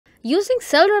Using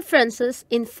cell references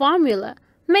in formula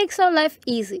makes our life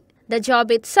easy. The job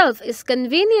itself is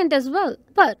convenient as well.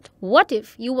 But what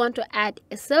if you want to add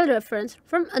a cell reference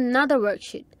from another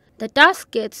worksheet? The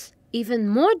task gets even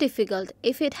more difficult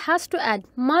if it has to add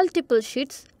multiple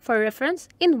sheets for reference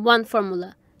in one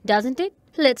formula, doesn't it?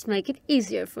 Let's make it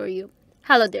easier for you.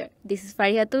 Hello there, this is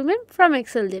Farihatul Mim from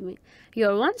Excel Demi,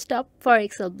 your one-stop for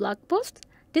Excel blog posts,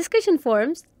 discussion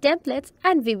forums, templates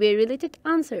and VBA-related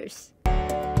answers.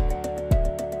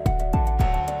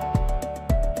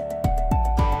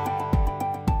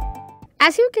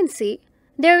 As you can see,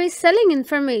 there is selling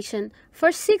information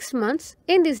for 6 months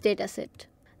in this dataset.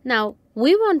 Now,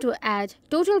 we want to add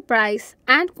total price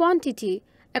and quantity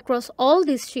across all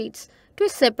these sheets to a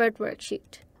separate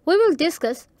worksheet. We will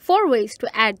discuss 4 ways to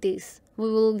add these. We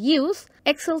will use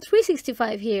Excel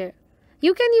 365 here.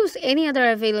 You can use any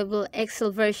other available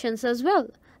Excel versions as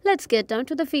well. Let's get down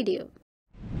to the video.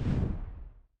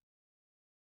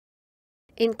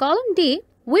 In column D,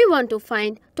 we want to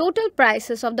find total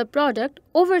prices of the product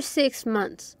over 6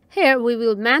 months. Here we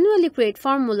will manually create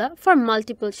formula for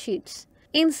multiple sheets.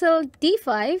 In cell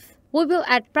D5, we will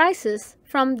add prices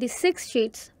from the 6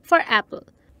 sheets for Apple.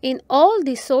 In all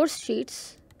the source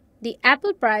sheets, the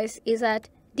Apple price is at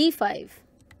D5,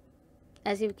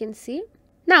 as you can see.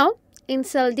 Now, in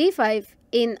cell D5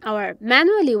 in our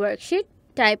manually worksheet,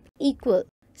 type equal,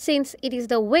 since it is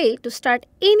the way to start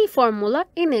any formula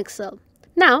in Excel.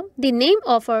 Now, the name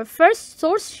of our first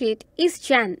source sheet is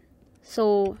Jan.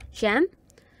 So, Jan,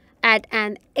 add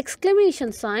an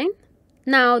exclamation sign.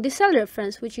 Now, the cell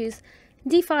reference, which is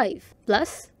D5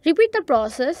 plus, repeat the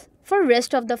process for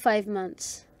rest of the 5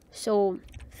 months. So,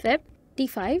 Feb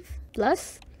D5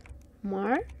 plus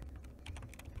Mar.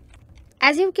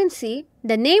 As you can see,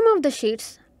 the name of the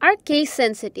sheets are case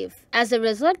sensitive. As a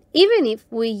result, even if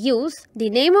we use the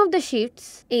name of the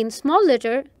sheets in small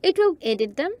letter, it will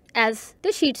edit them as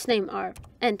the sheets name are.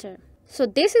 Enter. So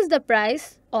this is the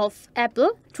price of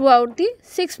Apple throughout the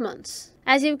 6 months.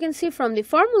 As you can see from the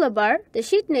formula bar, the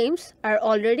sheet names are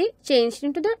already changed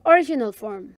into their original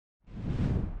form.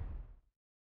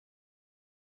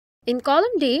 In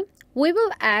column D, we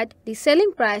will add the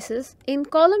selling prices in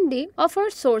column D of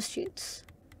our source sheets.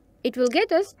 It will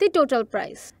get us the total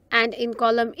price. And in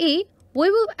column E,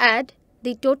 we will add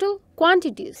the total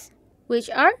quantities, which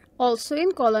are also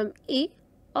in column E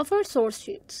of our source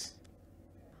sheets.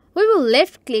 We will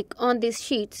left click on these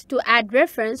sheets to add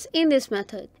reference in this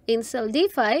method. In cell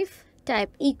D5,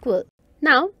 type equal.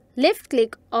 Now, left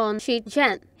click on sheet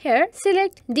Jan. Here,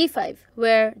 select D5,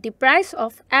 where the price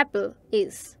of Apple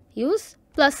is. Use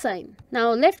plus sign.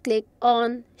 Now, left click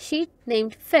on sheet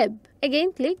named Feb.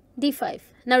 Again, click D5.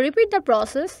 Now, repeat the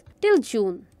process till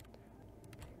June.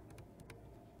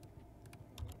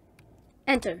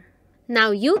 Enter.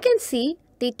 Now, you can see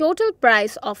the total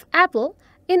price of Apple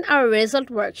in our result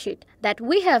worksheet that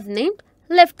we have named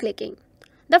left clicking.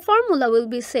 The formula will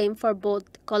be same for both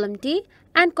column D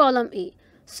and column E.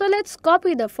 So, let's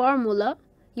copy the formula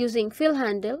using fill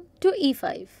handle to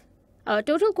E5. Our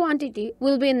total quantity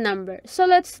will be in number. So,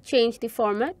 let's change the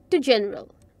format to general.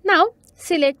 Now,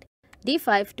 select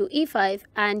D5 to E5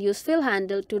 and use fill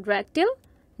handle to drag till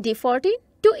D14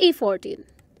 to E14.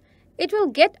 It will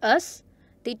get us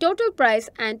the total price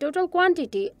and total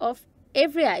quantity of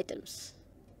every items.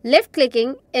 Left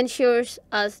clicking ensures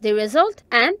us the result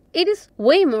and it is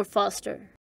way more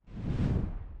faster.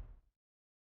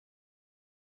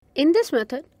 In this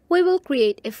method, we will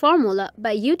create a formula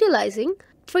by utilizing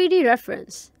 3D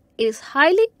reference. It is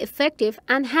highly effective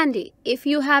and handy if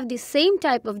you have the same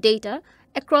type of data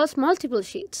across multiple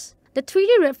sheets. The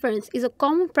 3D reference is a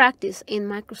common practice in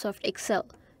Microsoft Excel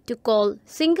to call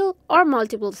single or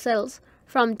multiple cells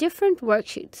from different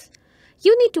worksheets.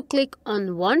 You need to click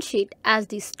on one sheet as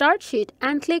the start sheet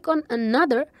and click on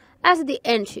another as the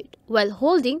end sheet while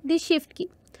holding the shift key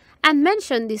and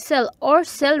mention the cell or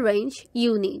cell range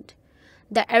you need.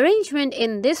 The arrangement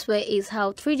in this way is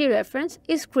how 3D reference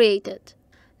is created.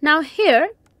 Now here,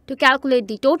 to calculate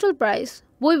the total price,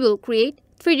 we will create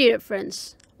 3D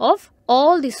reference of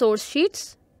all the source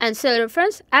sheets and cell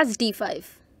reference as D5.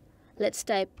 Let's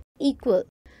type equal.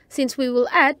 Since we will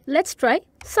add, let's try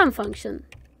sum function.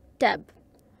 Tab.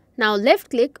 Now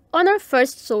left click on our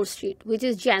first source sheet, which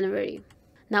is January.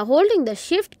 Now holding the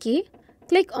shift key,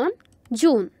 click on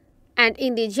June. And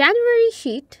in the January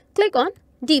sheet, click on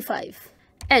D5.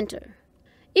 Enter.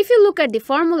 If you look at the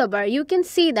formula bar, you can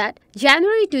see that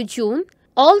January to June,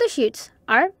 all the sheets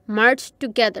are merged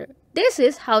together. This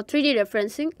is how 3D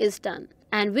referencing is done.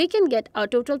 And we can get our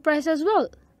total price as well.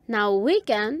 Now we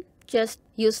can just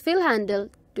use fill handle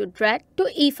to drag to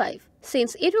E5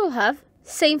 since it will have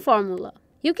same formula.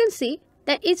 you can see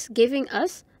that it's giving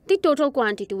us the total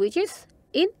quantity, which is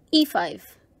in E5.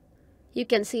 You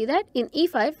can see that in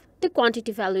E5, the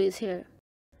quantity value is here.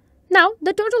 Now,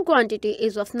 the total quantity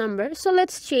is of number, so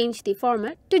let's change the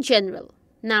format to general.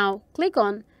 Now, click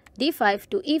on D5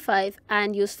 to E5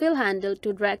 and use fill handle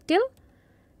to drag till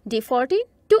D14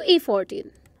 to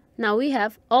E14. Now we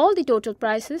have all the total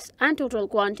prices and total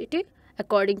quantity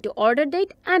according to order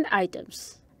date and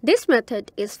items. This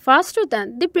method is faster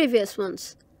than the previous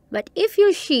ones. But if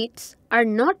your sheets are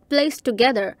not placed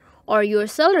together or your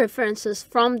cell references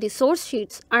from the source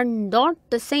sheets are not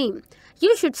the same,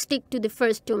 you should stick to the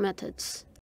first two methods.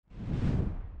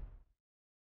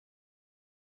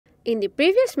 In the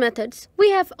previous methods,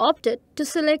 we have opted to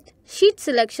select sheet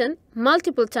selection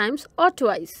multiple times or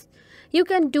twice. You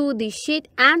can do the sheet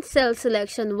and cell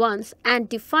selection once and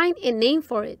define a name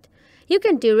for it. You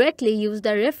can directly use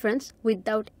the reference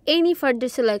without any further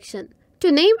selection.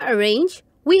 To name a range,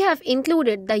 we have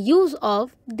included the use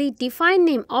of the Define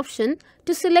Name option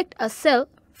to select a cell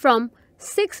from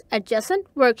 6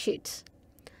 adjacent worksheets.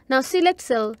 Now select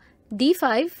cell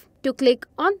D5 to click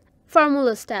on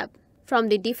Formulas tab. From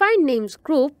the Define Names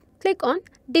group, click on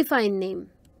Define Name.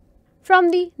 From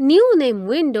the New Name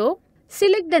window,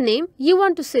 select the name you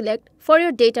want to select for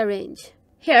your data range.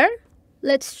 Here,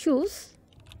 let's choose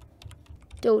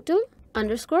total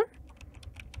underscore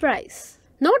price.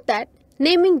 Note that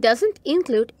naming doesn't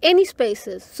include any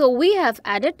spaces, so we have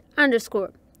added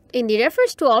underscore. In the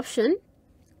refers to option,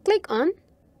 click on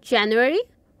January.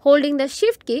 Holding the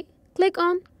shift key, click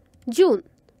on June.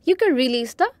 You can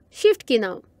release the shift key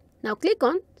now. Now click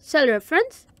on cell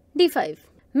reference D5.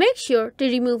 Make sure to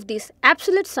remove these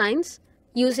absolute signs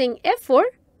using F4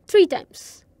 3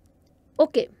 times.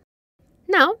 OK.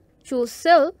 Now choose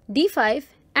cell D5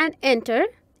 and enter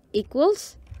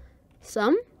equals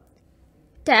sum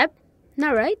tab.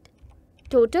 Now write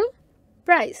total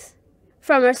price.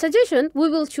 From our suggestion, we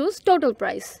will choose total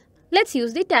price. Let's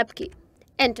use the tab key.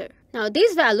 Enter. Now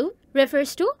this value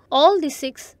refers to all the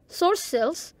 6 source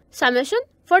cells summation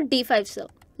for D5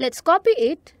 cell. Let's copy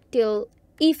it till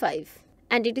E5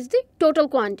 and it is the total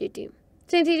quantity.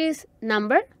 Since it is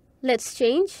number, let's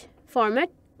change format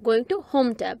going to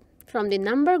Home tab. From the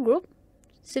number group,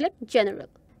 select General.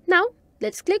 Now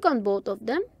let's click on both of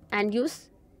them and use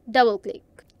double click.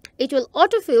 It will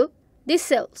autofill these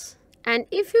cells, and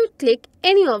if you click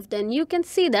any of them, you can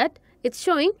see that it's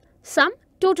showing some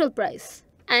total price,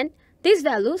 and these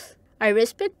values are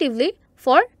respectively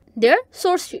for their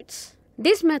source sheets.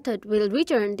 This method will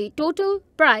return the total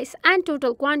price and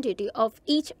total quantity of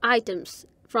each items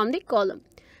from the column.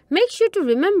 Make sure to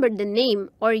remember the name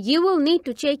or you will need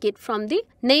to check it from the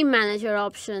Name Manager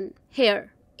option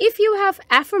here. If you have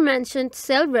aforementioned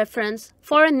cell reference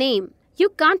for a name, you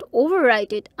can't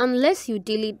overwrite it unless you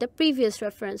delete the previous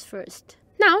reference first.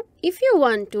 Now, if you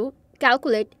want to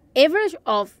calculate average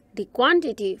of the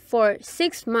quantity for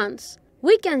 6 months,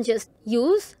 we can just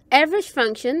use average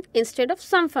function instead of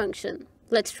sum function.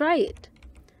 Let's try it.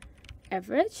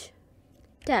 Average,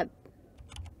 tab,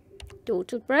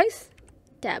 total price,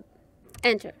 tab,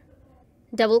 enter.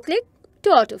 Double click to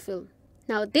autofill.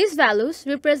 Now these values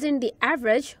represent the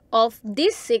average of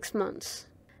these 6 months.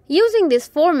 Using these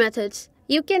 4 methods,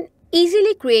 you can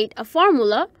easily create a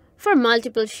formula for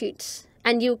multiple sheets,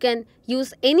 and you can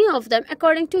use any of them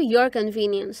according to your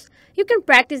convenience. You can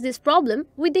practice this problem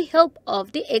with the help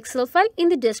of the Excel file in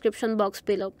the description box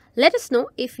below. Let us know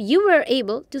if you were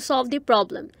able to solve the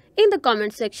problem in the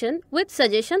comment section with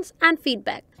suggestions and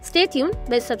feedback. Stay tuned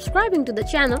by subscribing to the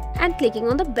channel and clicking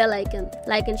on the bell icon.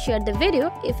 Like and share the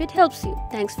video if it helps you.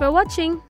 Thanks for watching.